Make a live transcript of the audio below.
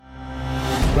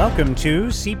Welcome to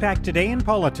CPAC Today in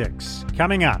Politics.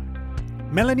 Coming up,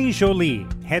 Mélanie Joly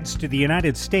heads to the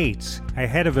United States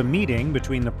ahead of a meeting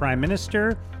between the Prime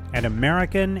Minister and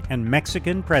American and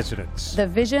Mexican presidents. The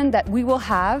vision that we will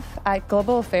have at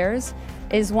Global Affairs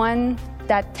is one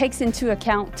that takes into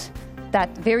account that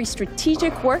very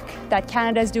strategic work that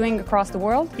Canada is doing across the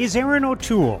world. Is Erin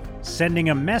O'Toole sending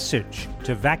a message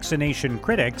to vaccination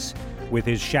critics with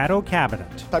his shadow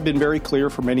cabinet? I've been very clear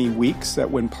for many weeks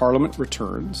that when Parliament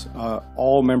returns,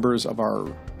 all members of our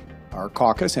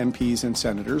caucus, MPs and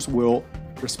senators, will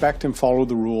respect and follow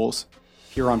the rules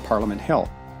here on Parliament Hill.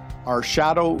 Our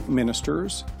shadow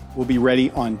ministers will be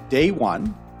ready on day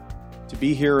one to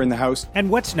be here in the House. And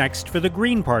what's next for the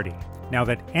Green Party, now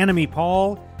that Annamie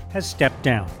Paul has stepped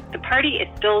down? The party is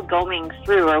still going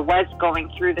through, or was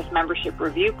going through, this membership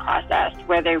review process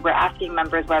where they were asking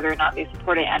members whether or not they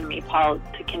supported Annamie Paul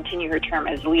to continue her term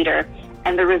as leader.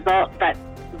 And the result, that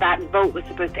vote was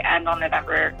supposed to end on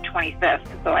November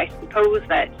 25th. So I suppose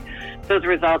that those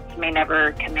results may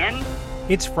never come in.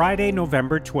 It's Friday,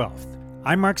 November 12th.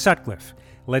 I'm Mark Sutcliffe.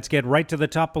 Let's get right to the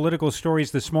top political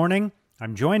stories this morning.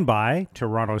 I'm joined by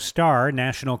Toronto Star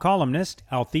national columnist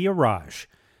Althea Raj.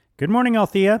 Good morning,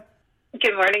 Althea.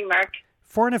 Good morning, Mark.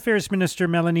 Foreign Affairs Minister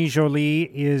Mélanie Joly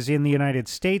is in the United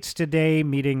States today,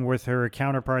 meeting with her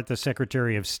counterpart, the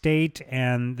Secretary of State,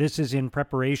 and this is in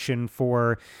preparation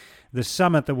for the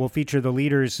summit that will feature the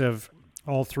leaders of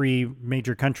all three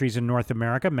major countries in North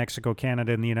America, Mexico,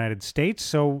 Canada, and the United States.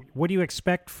 So what do you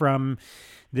expect from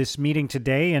this meeting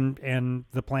today and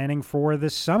the planning for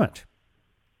this summit?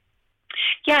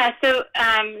 Yeah, so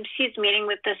she's meeting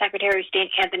with the Secretary of State,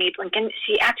 Anthony Blinken.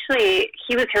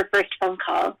 He was her first phone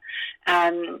call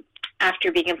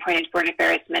after being appointed Foreign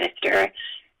Affairs Minister.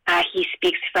 He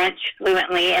speaks French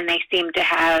fluently, and they seem to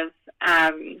have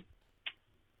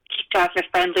kicked off a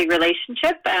friendly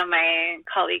relationship. My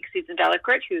colleague, Susan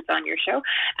Delacourt, who's on your show,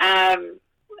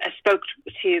 spoke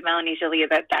to Mélanie Joly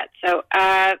about that. So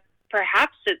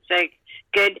perhaps it's a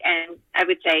good and, I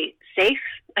would say, safe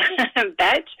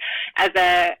bet as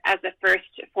a first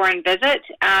foreign visit.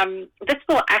 This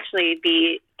will actually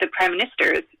be the Prime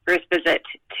Minister's first visit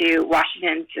to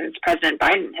Washington since President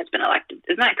Biden has been elected.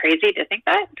 Isn't that crazy to think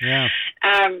that? Yeah.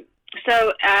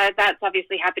 So that's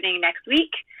obviously happening next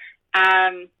week.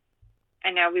 I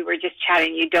know we were just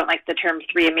chatting. You don't like the term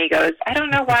Three Amigos. I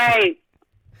don't know why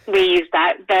we use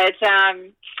that, but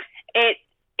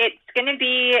it's going to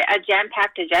be a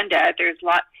jam-packed agenda. There's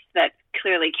lots that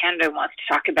clearly Canada wants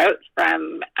to talk about,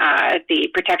 from the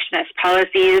protectionist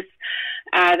policies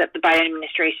that the Biden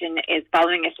administration is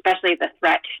following, especially the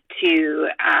threat to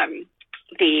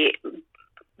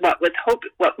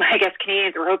what I guess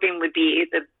Canadians were hoping would be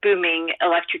the booming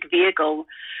electric vehicle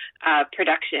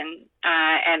production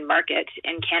and market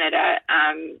in Canada.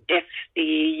 If the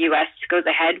U.S. goes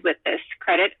ahead with this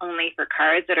credit only for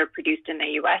cars that are produced in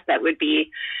the U.S., that would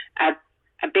be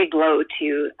a big blow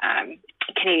to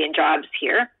Canadian jobs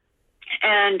here.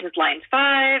 And Line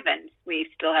 5, and we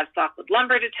still have softwood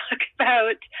lumber to talk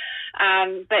about.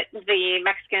 But the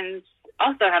Mexicans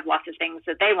also have lots of things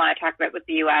that they want to talk about with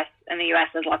the U.S., and the U.S.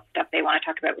 has lots of stuff they want to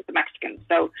talk about with the Mexicans.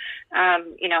 So,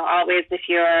 always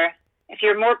if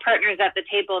you're more partners at the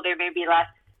table, there may be less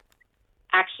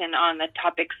action on the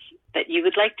topics that you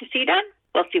would like to see done.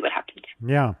 We'll see what happens.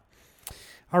 Yeah.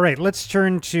 All right, let's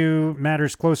turn to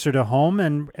matters closer to home,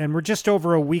 and we're just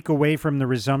over a week away from the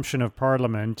resumption of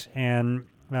Parliament, and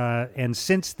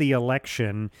since the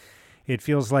election, it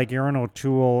feels like Erin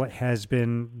O'Toole has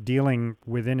been dealing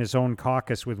within his own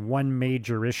caucus with one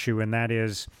major issue, and that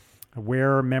is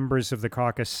where members of the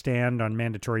caucus stand on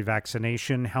mandatory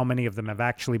vaccination, how many of them have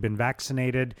actually been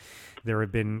vaccinated. There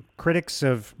have been critics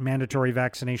of mandatory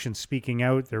vaccination speaking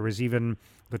out. There was even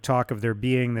the talk of there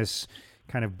being this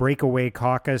kind of breakaway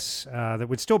caucus that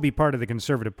would still be part of the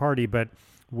Conservative Party, but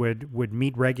would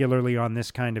meet regularly on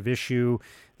this kind of issue,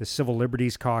 the Civil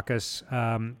Liberties Caucus.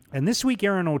 And this week,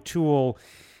 Erin O'Toole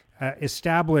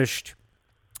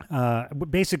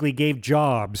basically gave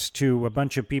jobs to a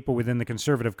bunch of people within the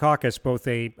Conservative caucus, both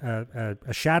a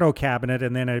shadow cabinet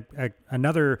and then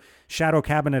another shadow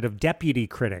cabinet of deputy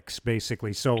critics,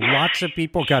 basically. So lots of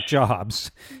people got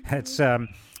jobs. It's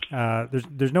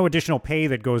there's no additional pay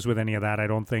that goes with any of that, I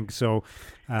don't think. So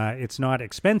it's not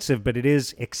expensive, but it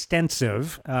is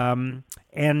extensive.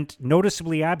 And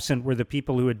noticeably absent were the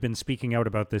people who had been speaking out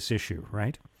about this issue,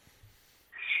 right?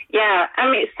 Yeah, I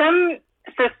mean,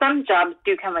 some jobs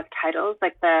do come with titles,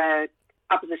 like the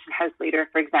opposition House Leader,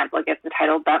 for example, gets the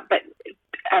title, but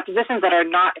positions that are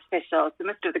not official, so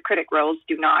most of the critic roles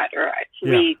do not, or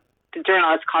the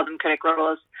journalists call them critic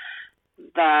roles.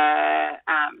 The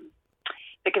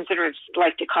the Conservatives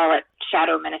like to call it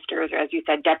shadow ministers, or as you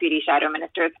said, deputy shadow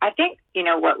ministers. I think,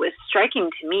 what was striking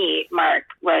to me, Mark,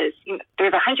 was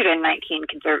there's 119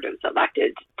 Conservatives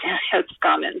elected to the House of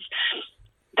Commons.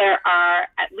 There are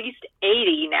at least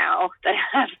 80 now that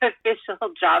have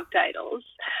official job titles,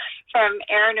 from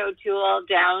Erin O'Toole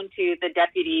down to the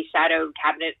deputy shadow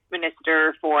cabinet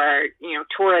minister for,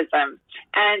 tourism.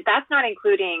 And that's not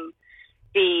including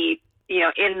the,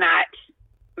 in that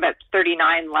about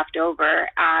 39 left over,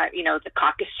 the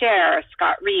caucus chair,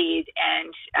 Scott Reid,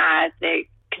 and the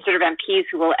Conservative MPs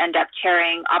who will end up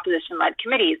chairing opposition-led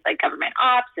committees like government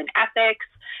ops and ethics,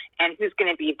 and who's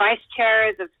going to be vice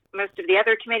chairs of most of the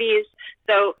other committees.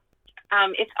 So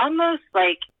it's almost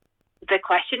like the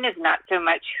question is not so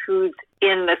much who's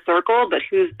in the circle, but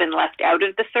who's been left out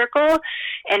of the circle.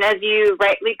 And as you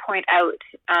rightly point out,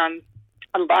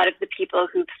 a lot of the people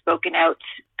who've spoken out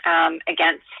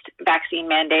against vaccine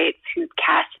mandates, who've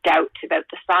cast doubt about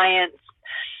the science,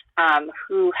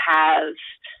 who have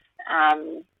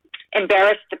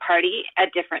embarrassed the party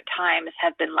at different times,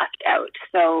 have been left out.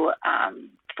 So,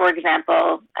 for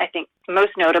example, I think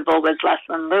most notable was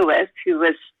Leslyn Lewis, who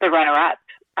was the runner-up,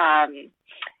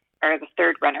 or the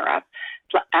third runner-up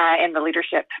in the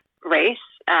leadership race.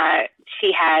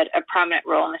 She had a prominent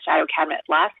role in the shadow cabinet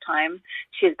last time.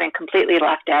 She's been completely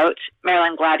left out.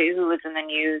 Marilyn Gladu, who was in the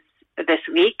news this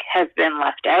week, has been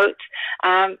left out.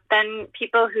 Then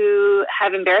people who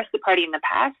have embarrassed the party in the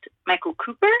past, Michael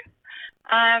Cooper.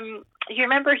 You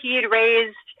remember he'd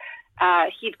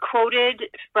quoted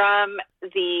from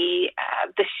the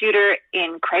shooter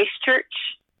in Christchurch.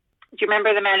 Do you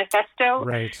remember the manifesto?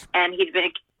 Right. And he'd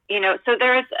been, so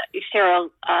there's Cheryl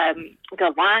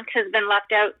Gallant has been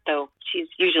left out, though she's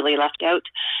usually left out.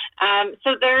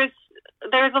 So there's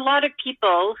a lot of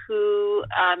people who,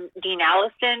 Dean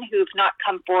Allison, who've not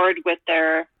come forward with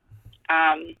their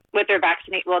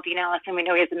vaccinate. Well, Dean Allison, we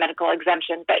know he has a medical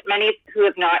exemption, but many who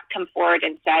have not come forward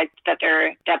and said that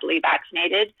they're doubly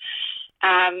vaccinated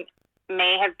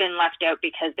may have been left out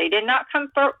because they did not come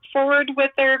forward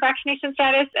with their vaccination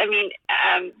status. I mean,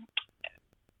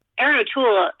 Erin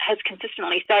O'Toole has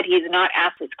consistently said he's not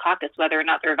asked his caucus whether or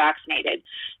not they're vaccinated,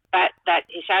 but that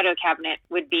his shadow cabinet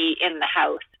would be in the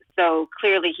House. So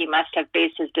clearly he must have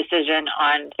based his decision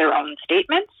on their own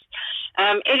statements.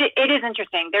 It is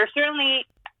interesting. There's certainly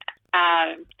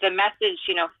the message,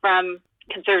 from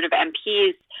Conservative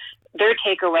MPs, their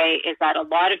takeaway is that a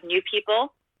lot of new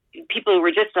people who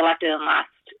were just elected in the last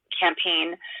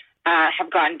campaign, have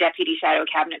gotten deputy shadow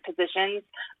cabinet positions.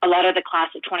 A lot of the class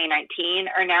of 2019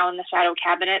 are now in the shadow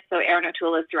cabinet. So Erin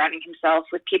O'Toole is surrounding himself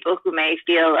with people who may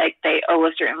feel like they owe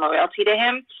a certain loyalty to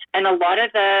him. And a lot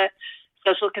of the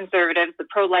social conservatives, the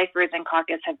pro-lifers in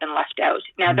caucus, have been left out.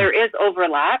 Now, there is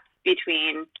overlap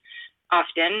between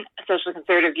often social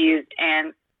conservative views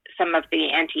and some of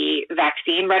the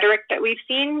anti-vaccine rhetoric that we've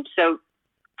seen. So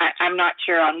I'm not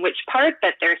sure on which part,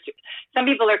 but there's some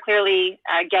people are clearly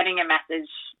getting a message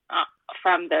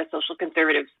from the social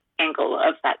conservative angle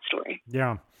of that story.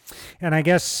 Yeah. And I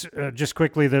guess just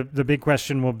quickly, the big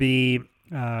question will be,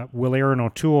 will Erin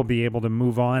O'Toole be able to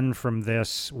move on from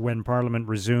this when Parliament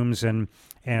resumes and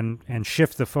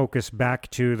shift the focus back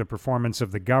to the performance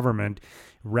of the government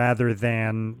rather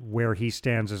than where he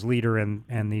stands as leader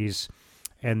and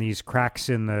these cracks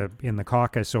in the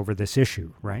caucus over this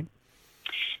issue, right?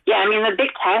 Yeah, I mean, the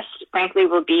big test, frankly,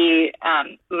 will be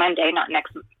Monday, not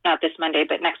this Monday,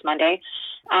 but next Monday.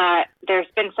 There's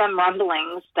been some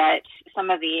rumblings that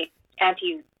some of the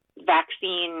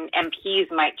anti-vaccine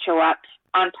MPs might show up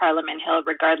on Parliament Hill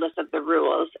regardless of the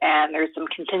rules, and there's some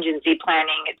contingency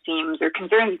planning, it seems, or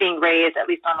concerns being raised, at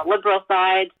least on the Liberal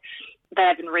side, that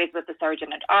have been raised with the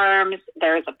Sergeant-at-Arms.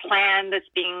 There's a plan that's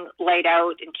being laid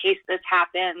out in case this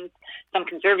happens. Some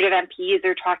Conservative MPs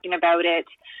are talking about it.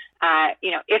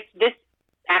 If this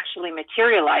actually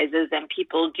materializes and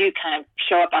people do kind of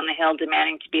show up on the Hill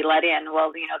demanding to be let in,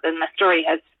 well, then the story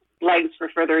has legs for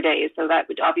further days. So that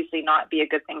would obviously not be a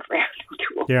good thing for Erin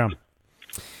O'Toole. Yeah.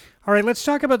 All right, let's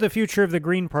talk about the future of the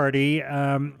Green Party.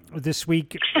 This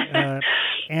week,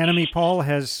 Annamie Paul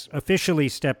has officially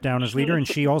stepped down as leader, and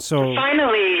she also...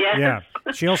 Finally, yes. Yeah.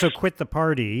 She also quit the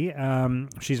party.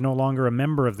 She's no longer a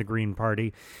member of the Green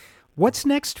Party. What's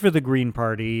next for the Green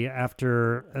Party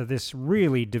after this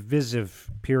really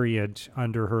divisive period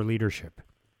under her leadership?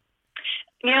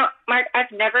 Mark,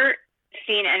 I've never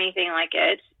seen anything like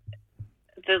it.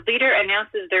 The leader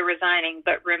announces they're resigning,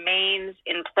 but remains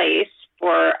in place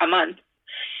for a month.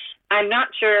 I'm not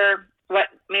sure what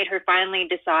made her finally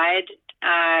decide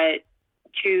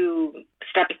to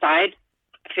step aside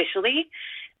officially.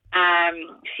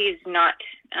 She's not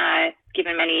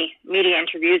given many media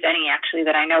interviews, any actually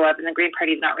that I know of, and the Green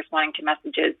Party is not responding to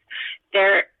messages.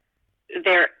 The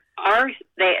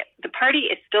party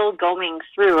is still going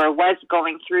through, or was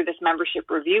going through, this membership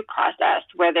review process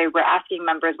where they were asking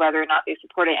members whether or not they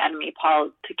supported Annamie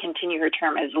Paul to continue her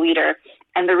term as leader.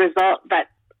 And the result, that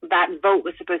vote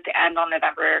was supposed to end on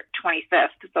November 25th.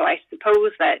 So I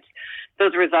suppose that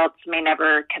those results may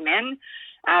never come in.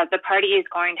 The party is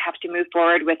going to have to move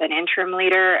forward with an interim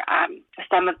leader.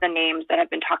 Some of the names that have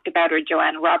been talked about are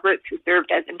Joanne Roberts, who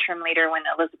served as interim leader when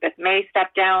Elizabeth May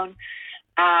stepped down.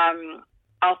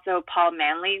 Also, Paul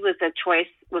Manley was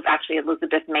actually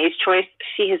Elizabeth May's choice.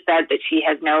 She has said that she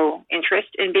has no interest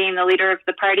in being the leader of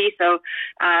the party. So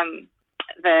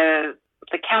the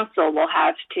council will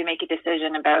have to make a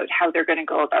decision about how they're going to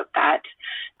go about that.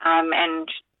 And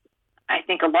I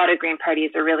think a lot of Green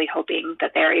parties are really hoping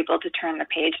that they're able to turn the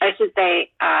page. I should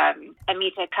say,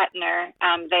 Amita Kuttner,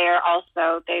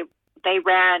 they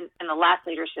ran in the last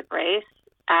leadership race.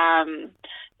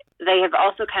 They have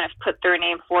also kind of put their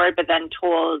name forward, but then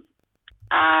told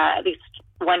at least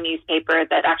one newspaper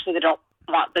that actually they don't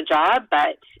want the job,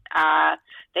 but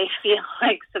they feel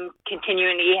like some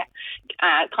continuity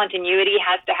has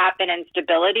to happen, and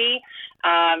stability.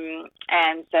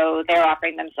 And so they're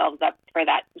offering themselves up for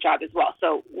that job as well.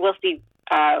 So we'll see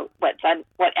what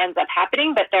ends up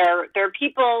happening. But there are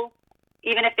people,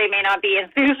 even if they may not be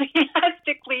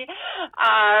enthusiastically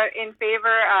in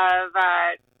favor of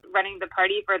running the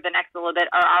party for the next little bit,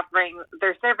 are offering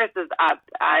their services up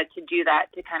to do that,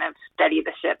 to kind of steady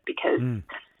the ship, because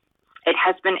it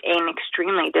has been an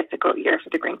extremely difficult year for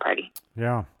the Green Party.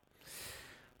 Yeah.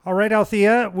 All right,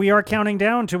 Althea, we are counting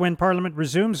down to when Parliament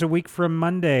resumes a week from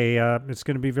Monday. It's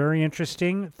going to be very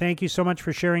interesting. Thank you so much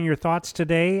for sharing your thoughts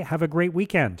today. Have a great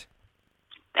weekend.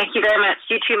 Thank you very much.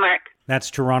 You too, Mark. That's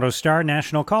Toronto Star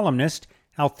national columnist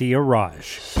Althea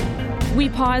Raj. We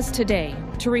pause today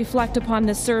to reflect upon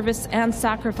the service and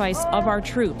sacrifice of our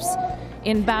troops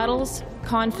in battles,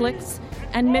 conflicts,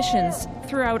 and missions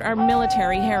throughout our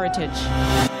military heritage.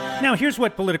 Now, here's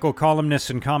what political columnists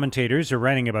and commentators are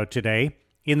writing about today.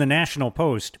 In the National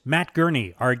Post, Matt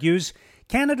Gurney argues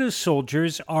Canada's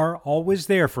soldiers are always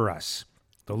there for us.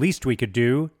 The least we could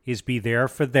do is be there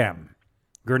for them.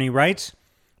 Gurney writes,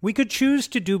 "We could choose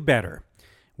to do better.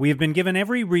 We have been given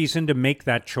every reason to make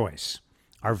that choice.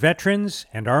 Our veterans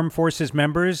and armed forces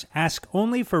members ask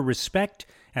only for respect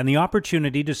and the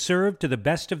opportunity to serve to the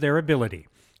best of their ability,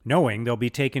 knowing they'll be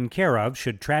taken care of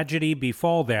should tragedy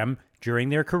befall them during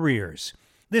their careers.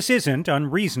 This isn't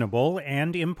unreasonable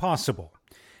and impossible.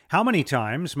 How many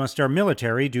times must our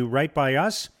military do right by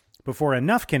us before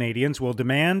enough Canadians will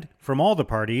demand from all the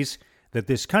parties that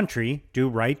this country do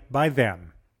right by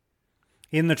them?"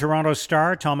 In the Toronto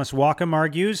Star, Thomas Walkham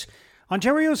argues,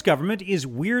 Ontario's government is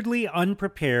weirdly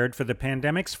unprepared for the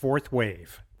pandemic's fourth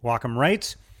wave. Walkham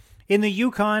writes, "In the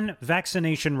Yukon,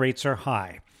 vaccination rates are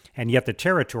high, and yet the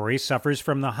territory suffers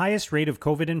from the highest rate of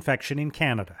COVID infection in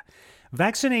Canada.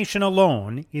 Vaccination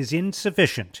alone is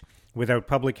insufficient without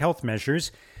public health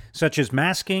measures such as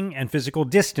masking and physical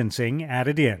distancing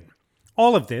added in.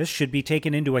 All of this should be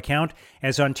taken into account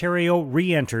as Ontario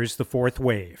re-enters the fourth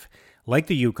wave. Like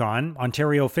the Yukon,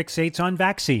 Ontario fixates on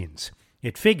vaccines.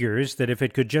 It figures that if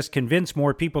it could just convince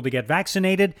more people to get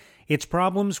vaccinated, its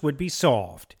problems would be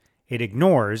solved. It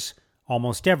ignores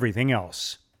almost everything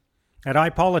else." At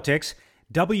iPolitics,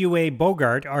 W.A.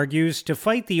 Bogart argues to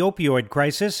fight the opioid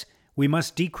crisis, we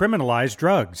must decriminalize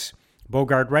drugs.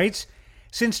 Bogart writes,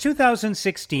 "Since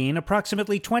 2016,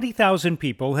 approximately 20,000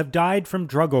 people have died from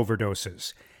drug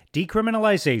overdoses.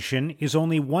 Decriminalization is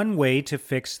only one way to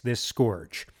fix this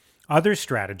scourge. Other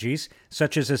strategies,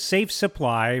 such as a safe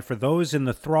supply for those in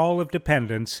the thrall of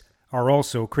dependence, are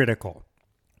also critical.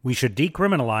 We should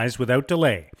decriminalize without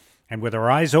delay, and with our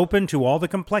eyes open to all the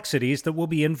complexities that will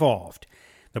be involved.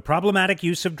 The problematic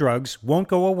use of drugs won't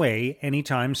go away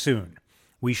anytime soon.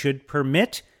 We should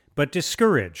permit but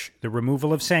discourage the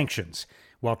removal of sanctions,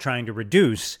 while trying to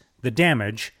reduce the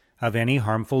damage of any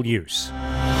harmful use."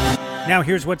 Now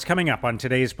here's what's coming up on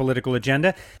today's political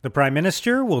agenda. The Prime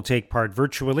Minister will take part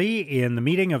virtually in the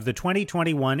meeting of the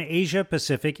 2021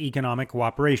 Asia-Pacific Economic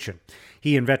Cooperation.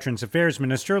 He and Veterans Affairs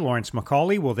Minister Lawrence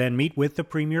Macaulay will then meet with the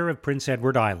Premier of Prince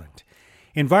Edward Island.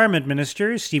 Environment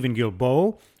Minister Stephen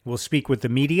Guilbeault will speak with the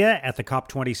media at the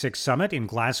COP26 summit in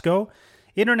Glasgow.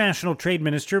 International Trade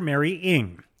Minister Mary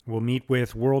Ng will meet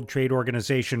with World Trade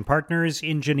Organization partners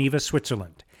in Geneva,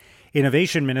 Switzerland.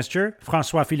 Innovation Minister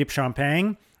François-Philippe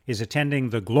Champagne is attending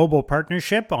the Global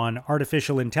Partnership on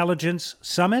Artificial Intelligence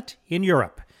Summit in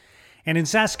Europe. And in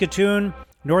Saskatoon,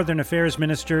 Northern Affairs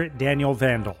Minister Daniel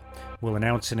Vandal will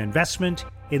announce an investment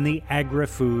in the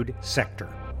agri-food sector.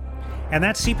 And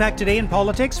that's CPAC Today in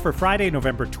Politics for Friday,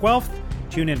 November 12th.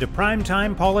 Tune into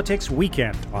Primetime Politics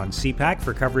Weekend on CPAC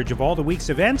for coverage of all the week's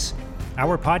events.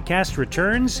 Our podcast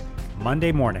returns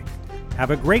Monday morning.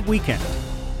 Have a great weekend.